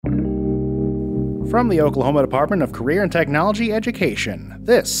From the Oklahoma Department of Career and Technology Education,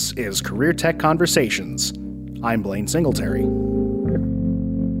 this is Career Tech Conversations. I'm Blaine Singletary.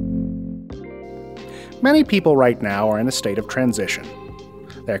 Many people right now are in a state of transition.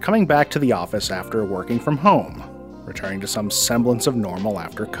 They're coming back to the office after working from home, returning to some semblance of normal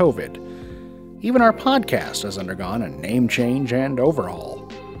after COVID. Even our podcast has undergone a name change and overhaul.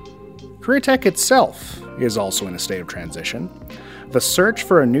 Career Tech itself is also in a state of transition. The search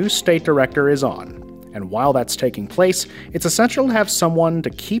for a new state director is on, and while that's taking place, it's essential to have someone to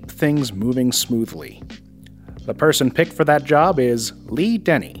keep things moving smoothly. The person picked for that job is Lee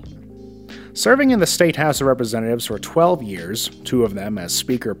Denny. Serving in the State House of Representatives for 12 years, 2 of them as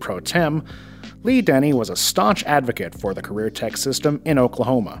Speaker Pro Tem, Lee Denny was a staunch advocate for the career tech system in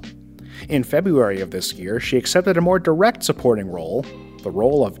Oklahoma. In February of this year, she accepted a more direct supporting role, the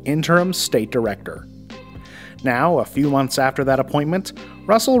role of Interim State Director. Now, a few months after that appointment,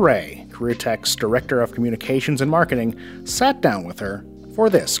 Russell Ray, Career Tech's Director of Communications and Marketing, sat down with her for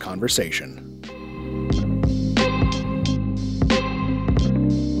this conversation.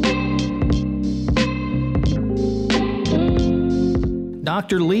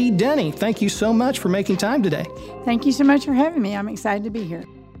 Dr. Lee Denny, thank you so much for making time today. Thank you so much for having me. I'm excited to be here.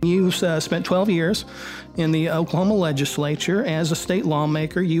 You spent 12 years in the Oklahoma legislature as a state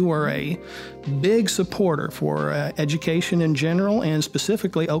lawmaker. You are a big supporter for education in general and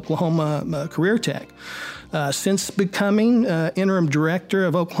specifically Oklahoma Career Tech. Since becoming interim director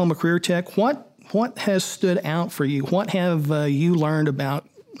of Oklahoma Career Tech, what has stood out for you? What have you learned about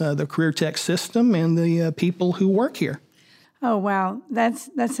the Career Tech system and the people who work here? Oh, wow.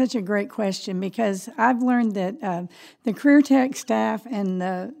 That's such a great question because I've learned that the Career Tech staff and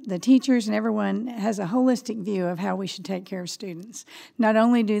the teachers and everyone has a holistic view of how we should take care of students. Not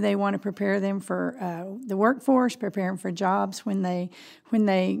only do they want to prepare them for the workforce, prepare them for jobs when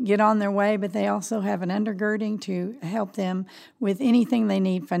they get on their way, but they also have an undergirding to help them with anything they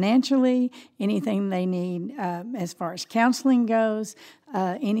need financially, anything they need as far as counseling goes,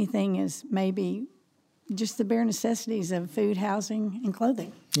 anything is maybe just the bare necessities of food, housing, and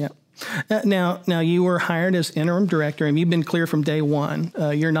clothing. Yeah. Now you were hired as interim director, and you've been clear from day one.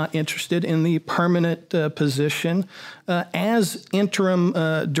 You're not interested in the permanent position. As interim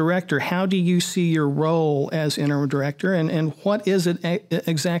director, how do you see your role as interim director, and what is it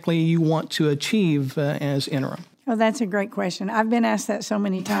exactly you want to achieve as interim? Oh, that's a great question. I've been asked that so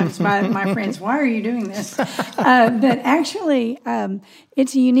many times by my friends, why are you doing this? But actually,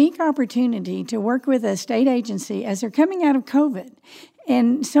 it's a unique opportunity to work with a state agency as they're coming out of COVID.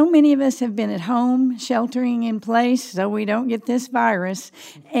 And so many of us have been at home, sheltering in place so we don't get this virus,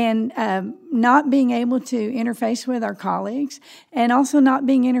 and not being able to interface with our colleagues, and also not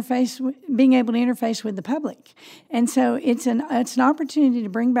being able to interface with the public. And so it's an opportunity to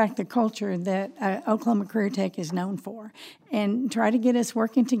bring back the culture that Oklahoma Career Tech is known for, and try to get us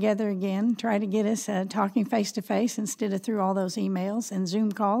working together again, try to get us talking face-to-face instead of through all those emails and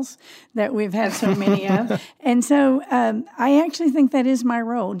Zoom calls that we've had so many of. And so I actually think that is my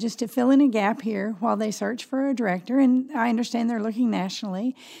role, just to fill in a gap here while they search for a director. And I understand they're looking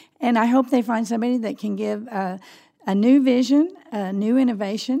nationally, and I hope they find somebody that can give a new vision, a new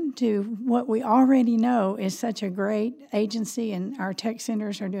innovation to what we already know is such a great agency, and our tech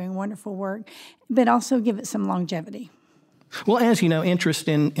centers are doing wonderful work, but also give it some longevity. Well, as you know, interest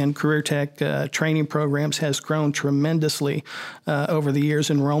in career tech training programs has grown tremendously over the years.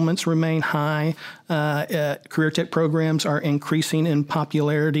 Enrollments remain high. Career tech programs are increasing in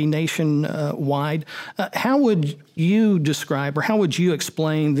popularity nationwide. How would you describe, or how would you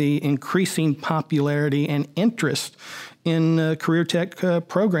explain the increasing popularity and interest in career tech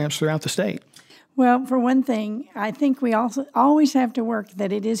programs throughout the state? Well, for one thing, I think we also always have to work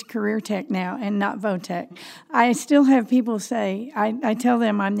that it is career tech now and not VOTech. I still have people say, I tell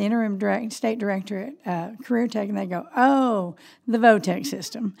them I'm the interim state director at career tech, and they go, oh, the VOTech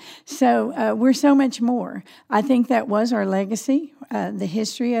system. So we're so much more. I think that was our legacy. The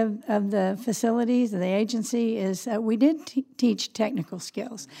history of the facilities, of the agency is we did teach technical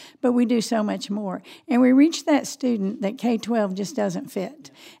skills, but we do so much more. And we reach that student that K-12 just doesn't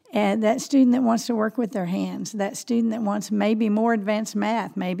fit. And that student that wants to work with their hands, that student that wants maybe more advanced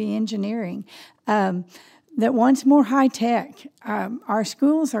math, maybe engineering, that wants more high tech. Our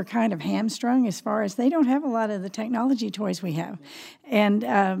schools are kind of hamstrung as far as they don't have a lot of the technology toys we have.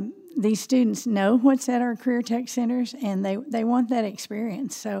 And these students know what's at our career tech centers, and they want that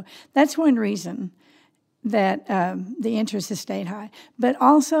experience. So that's one reason. that the interest has stayed high. But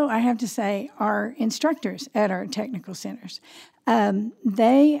also, I have to say, our instructors at our technical centers,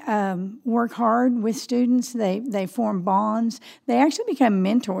 they work hard with students. They form bonds. They actually become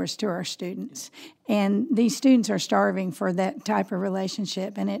mentors to our students. And these students are starving for that type of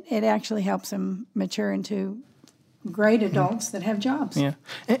relationship, and it actually helps them mature into great adults that have jobs. Yeah.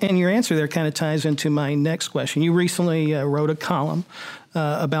 And your answer there kind of ties into my next question. You recently wrote a column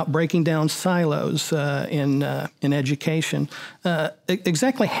about breaking down silos in education.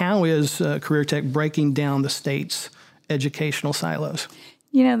 Exactly how is Career Tech breaking down the state's educational silos?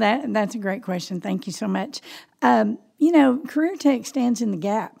 That's a great question. Thank you so much. Career Tech stands in the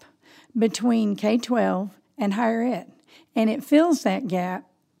gap between K-12 and higher ed, and it fills that gap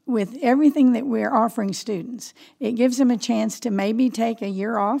with everything that we're offering students. It gives them a chance to maybe take a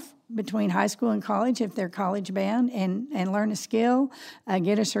year off between high school and college if they're college bound and learn a skill,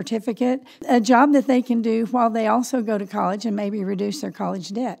 get a certificate, a job that they can do while they also go to college and maybe reduce their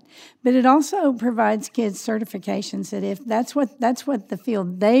college debt. But it also provides kids certifications that if that's what the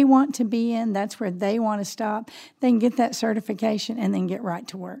field they want to be in, that's where they want to stop, they can get that certification and then get right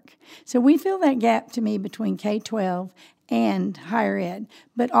to work. So we fill that gap to me between K-12 and higher ed.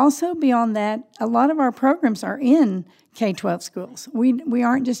 But also beyond that, a lot of our programs are in K-12 schools. We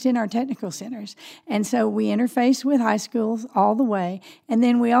aren't just in our technical centers. And so we interface with high schools all the way. And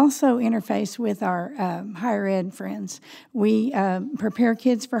then we also interface with our higher ed friends. We prepare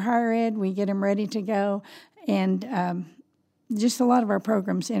kids for higher ed. We get them ready to go. And just a lot of our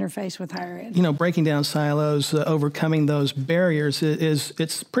programs interface with higher ed. Breaking down silos, overcoming those barriers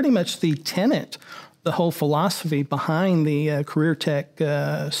it's pretty much the tenet, the whole philosophy behind the Career Tech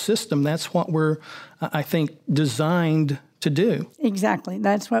system. That's what we're, I think, designed to do. Exactly.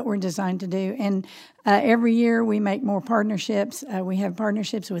 That's what we're designed to do. And every year we make more partnerships. We have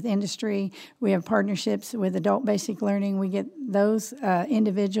partnerships with industry. We have partnerships with adult basic learning. We get those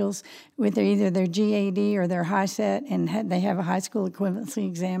individuals with either their GAD or their HiSET, and they have a high school equivalency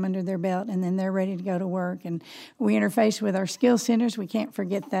exam under their belt, and then they're ready to go to work. And we interface with our skill centers. We can't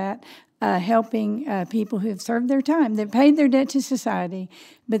forget that. Helping people who have served their time. They've paid their debt to society,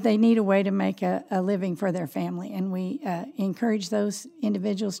 but they need a way to make a living for their family. And we encourage those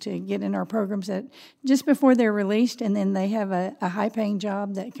individuals to get in our programs just before they're released, and then they have a high-paying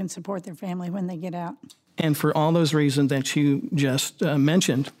job that can support their family when they get out. And for all those reasons that you just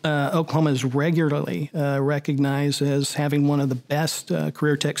mentioned, Oklahoma is regularly recognized as having one of the best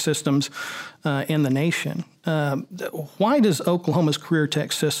career tech systems in the nation. Why does Oklahoma's career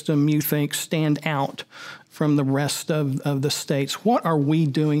tech system, you think, stand out from the rest of the states? What are we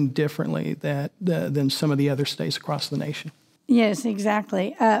doing differently than some of the other states across the nation? Yes,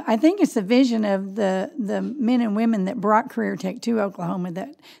 exactly. I think it's the vision of the men and women that brought Career Tech to Oklahoma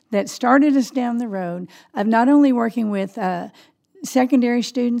that started us down the road of not only working with secondary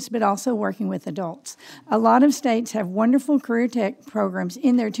students, but also working with adults. A lot of states have wonderful career tech programs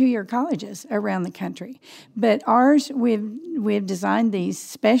in their two-year colleges around the country. But ours, we've designed these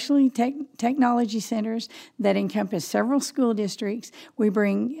specialty technology centers that encompass several school districts. We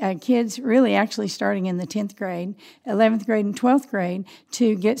bring kids really actually starting in the 10th grade, 11th grade, and 12th grade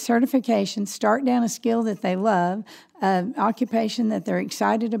to get certification, start down a skill that they love, occupation that they're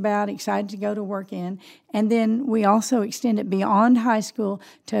excited about, excited to go to work in. And then we also extend it beyond high school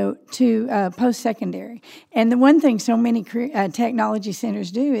to post-secondary. And the one thing so many technology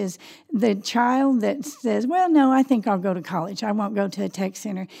centers do is the child that says, well, no, I think I'll go to college. I won't go to a tech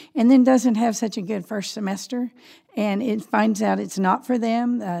center, and then doesn't have such a good first semester, and it finds out it's not for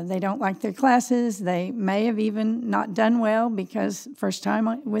them. They don't like their classes. They may have even not done well because first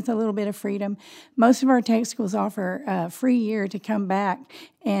time with a little bit of freedom. Most of our tech schools offer a free year to come back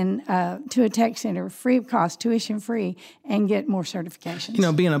and to a tech center, free of cost, tuition free, and get more certifications. You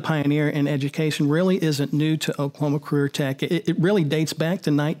know, being a pioneer in education really isn't new to Oklahoma Career Tech. It really dates back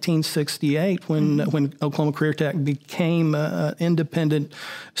to 1968 when Oklahoma Career Tech became an independent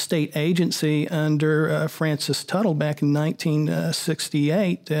state agency under Francis Tuttle back in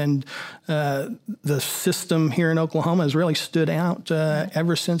 1968. And the system here in Oklahoma has really stood out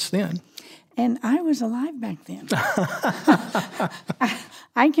ever since then. And I was alive back then.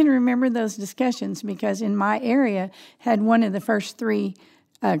 I can remember those discussions because in my area had one of the first three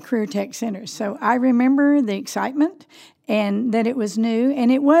career tech centers. So I remember the excitement and that it was new.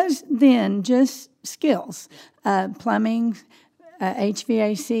 And it was then just skills, plumbing,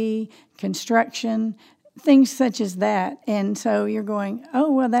 HVAC, construction, things such as that. And so you're going,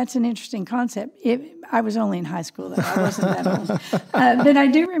 oh, well, that's an interesting concept. I was only in high school, though. I wasn't that old. But I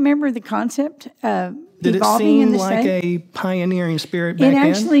do remember the concept Did it evolving seem in the like state. a pioneering spirit back It then?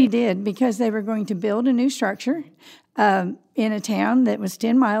 actually did, because they were going to build a new structure in a town that was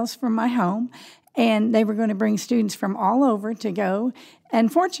 10 miles from my home, and they were going to bring students from all over to go.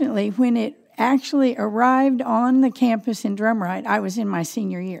 Unfortunately, when it actually arrived on the campus in Drumright, I was in my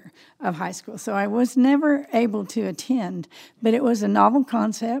senior year of high school, so I was never able to attend. But it was a novel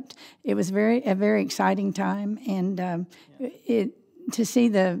concept. It was a very exciting time, and to see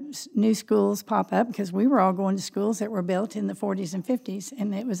the new schools pop up, because we were all going to schools that were built in the 40s and 50s,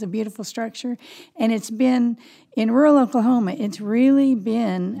 and it was a beautiful structure. And it's been, in rural Oklahoma, it's really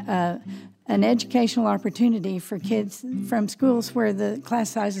been an educational opportunity for kids from schools where the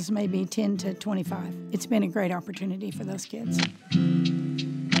class sizes may be 10 to 25. It's been a great opportunity for those kids.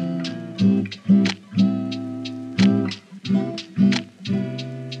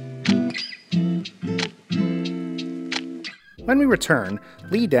 When we return,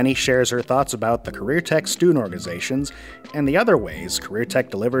 Lee Denny shares her thoughts about the Career Tech student organizations and the other ways Career Tech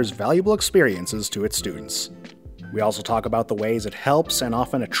delivers valuable experiences to its students. We also talk about the ways it helps and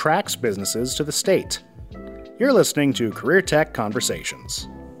often attracts businesses to the state. You're listening to Career Tech Conversations.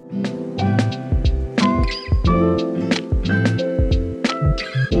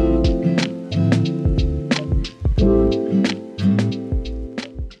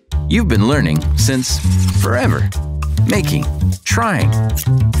 You've been learning since forever. Making, trying,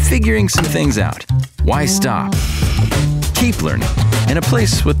 figuring some things out. Why stop? Keep learning in a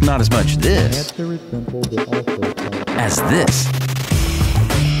place with not as much this as this.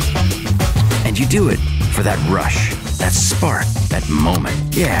 And you do it for that rush, that spark, that moment.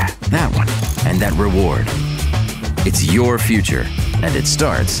 Yeah, that one. And that reward. It's your future, and it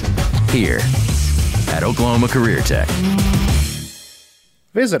starts here at Oklahoma Career Tech.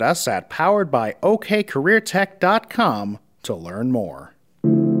 Visit us at poweredbyokcareertech.com to learn more.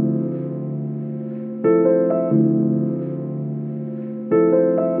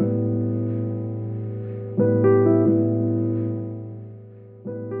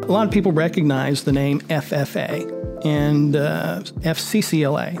 A lot of people recognize the name FFA and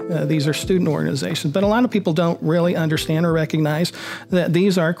FCCLA. These are student organizations, but a lot of people don't really understand or recognize that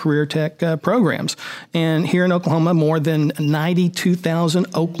these are career tech programs. And here in Oklahoma, more than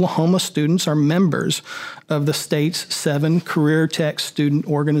 92,000 Oklahoma students are members of the state's 7 career tech student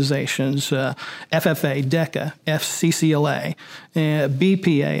organizations, FFA, DECA, FCCLA,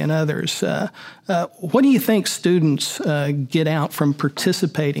 BPA, and others. What do you think students get out from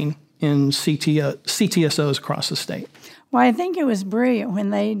participating in CTSOs across the state? Well, I think it was brilliant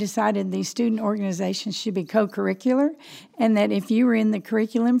when they decided these student organizations should be co-curricular, and that if you were in the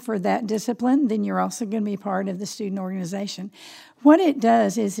curriculum for that discipline, then you're also going to be part of the student organization. What it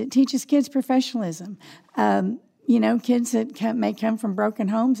does is it teaches kids professionalism. Kids that may come from broken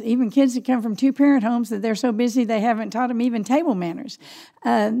homes, even kids that come from 2-parent homes that they're so busy they haven't taught them even table manners.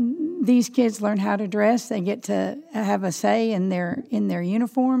 These kids learn how to dress. They get to have a say in their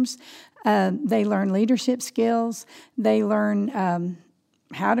uniforms. They learn leadership skills. They learn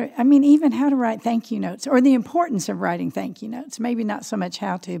how to write thank you notes, or the importance of writing thank you notes. Maybe not so much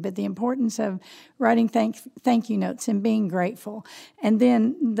how to, but the importance of writing thank you notes and being grateful. And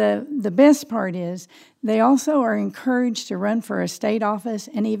then the best part is they also are encouraged to run for a state office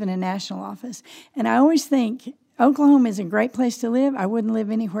and even a national office. And I always think Oklahoma is a great place to live. I wouldn't live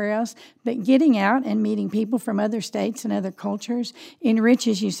anywhere else. But getting out and meeting people from other states and other cultures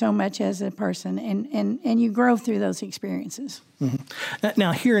enriches you so much as a person, and you grow through those experiences. Mm-hmm.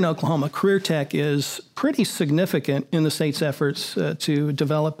 Now, here in Oklahoma, Career Tech is pretty significant in the state's efforts to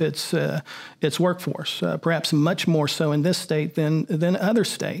develop its workforce, perhaps much more so in this state than other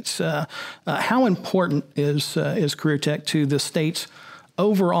states. How important is Career Tech to the state's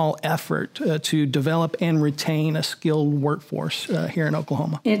overall effort to develop and retain a skilled workforce here in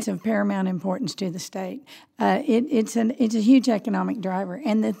Oklahoma? It's of paramount importance to the state. It's a huge economic driver.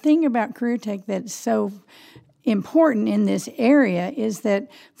 And the thing about Career Tech that's so important in this area is that,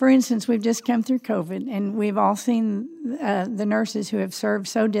 for instance, we've just come through COVID, and we've all seen the nurses who have served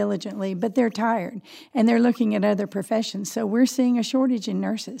so diligently, but they're tired, and they're looking at other professions. So we're seeing a shortage in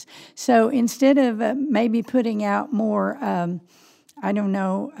nurses. So instead of maybe putting out more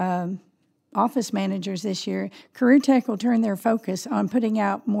office managers this year, Career Tech will turn their focus on putting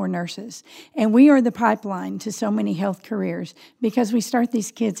out more nurses. And we are the pipeline to so many health careers because we start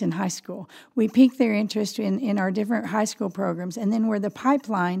these kids in high school. We pique their interest in our different high school programs, and then we're the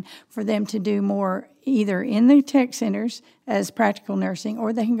pipeline for them to do more either in the tech centers as practical nursing,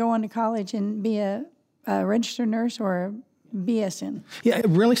 or they can go on to college and be a registered nurse or BSN. Yeah, it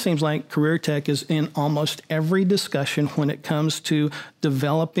really seems like Career Tech is in almost every discussion when it comes to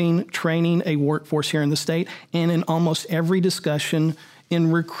developing, training a workforce here in the state, and in almost every discussion in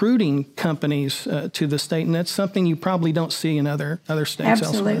recruiting companies to the state. And that's something you probably don't see in other states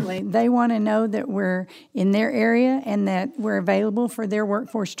Absolutely. elsewhere. They want to know that we're in their area and that we're available for their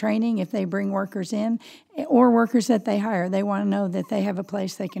workforce training if they bring workers in or workers that they hire. They want to know that they have a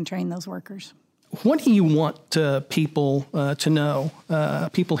place they can train those workers. What do you want people to know,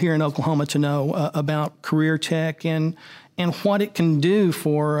 people here in Oklahoma to know about Career Tech and what it can do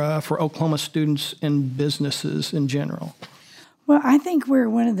for Oklahoma students and businesses in general? Well, I think we're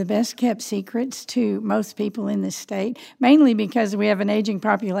one of the best kept secrets to most people in this state, mainly because we have an aging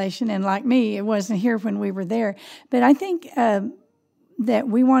population, and like me, it wasn't here when we were there. But I think that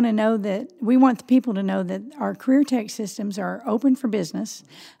we want the people to know that our Career Tech systems are open for business.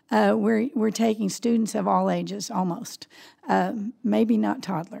 We're taking students of all ages, almost. Maybe not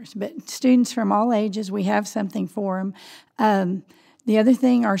toddlers, but students from all ages. We have something for them. The other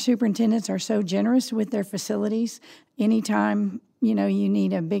thing, our superintendents are so generous with their facilities. Anytime, you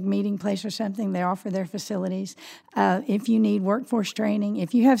need a big meeting place or something, they offer their facilities. If you need workforce training,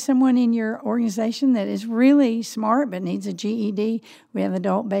 if you have someone in your organization that is really smart but needs a GED, we have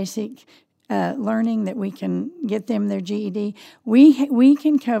adult basic learning that we can get them their GED. We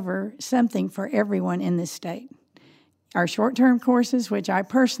can cover something for everyone in this state. Our short-term courses, which I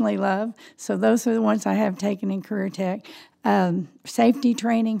personally love, so those are the ones I have taken in Career Tech. Safety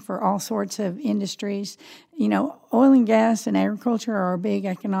training for all sorts of industries. Oil and gas and agriculture are our big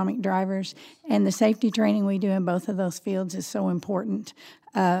economic drivers, and the safety training we do in both of those fields is so important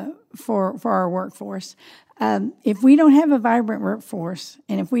for our workforce. If we don't have a vibrant workforce,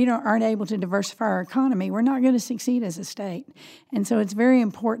 and if we aren't able to diversify our economy, we're not going to succeed as a state. And so it's very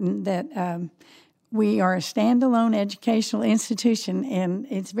important that we are a standalone educational institution, and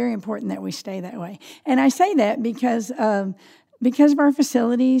it's very important that we stay that way. And I say that because of our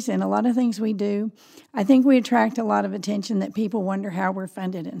facilities and a lot of things we do. I think we attract a lot of attention that people wonder how we're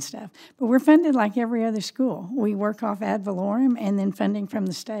funded and stuff. But we're funded like every other school. We work off ad valorem and then funding from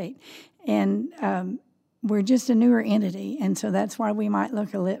the state. And we're just a newer entity, and so that's why we might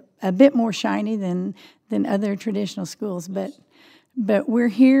look a bit more shiny than other traditional schools. But we're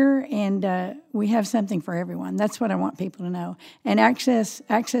here, and we have something for everyone. That's what I want people to know. And access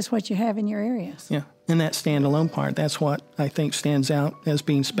what you have in your areas. Yeah, and that standalone part, that's what I think stands out as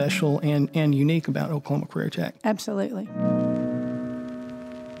being special and unique about Oklahoma Career Tech. Absolutely.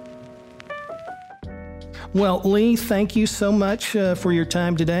 Well, Lee, thank you so much for your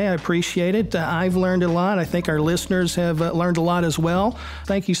time today. I appreciate it. I've learned a lot. I think our listeners have learned a lot as well.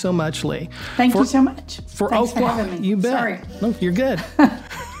 Thank you so much, Lee. Thank you so much. Thanks for having me. You bet. Sorry. No, you're good.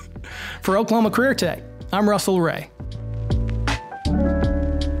 For Oklahoma Career Tech, I'm Russell Ray.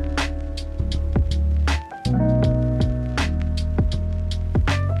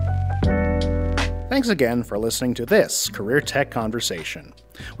 Thanks again for listening to this Career Tech Conversation.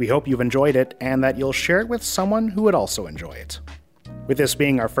 We hope you've enjoyed it and that you'll share it with someone who would also enjoy it. With this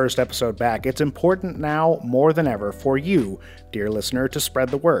being our first episode back, it's important now more than ever for you, dear listener, to spread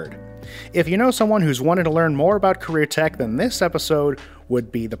the word. If you know someone who's wanted to learn more about Career Tech, then this episode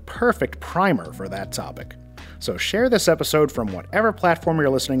would be the perfect primer for that topic. So share this episode from whatever platform you're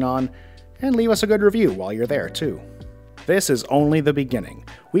listening on, and leave us a good review while you're there too. This is only the beginning.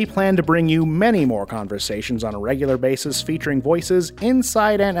 We plan to bring you many more conversations on a regular basis featuring voices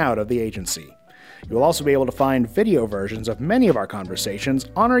inside and out of the agency. You'll also be able to find video versions of many of our conversations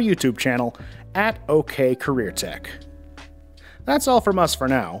on our YouTube channel at OK Career Tech. That's all from us for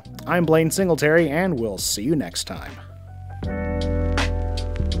now. I'm Blaine Singletary, and we'll see you next time.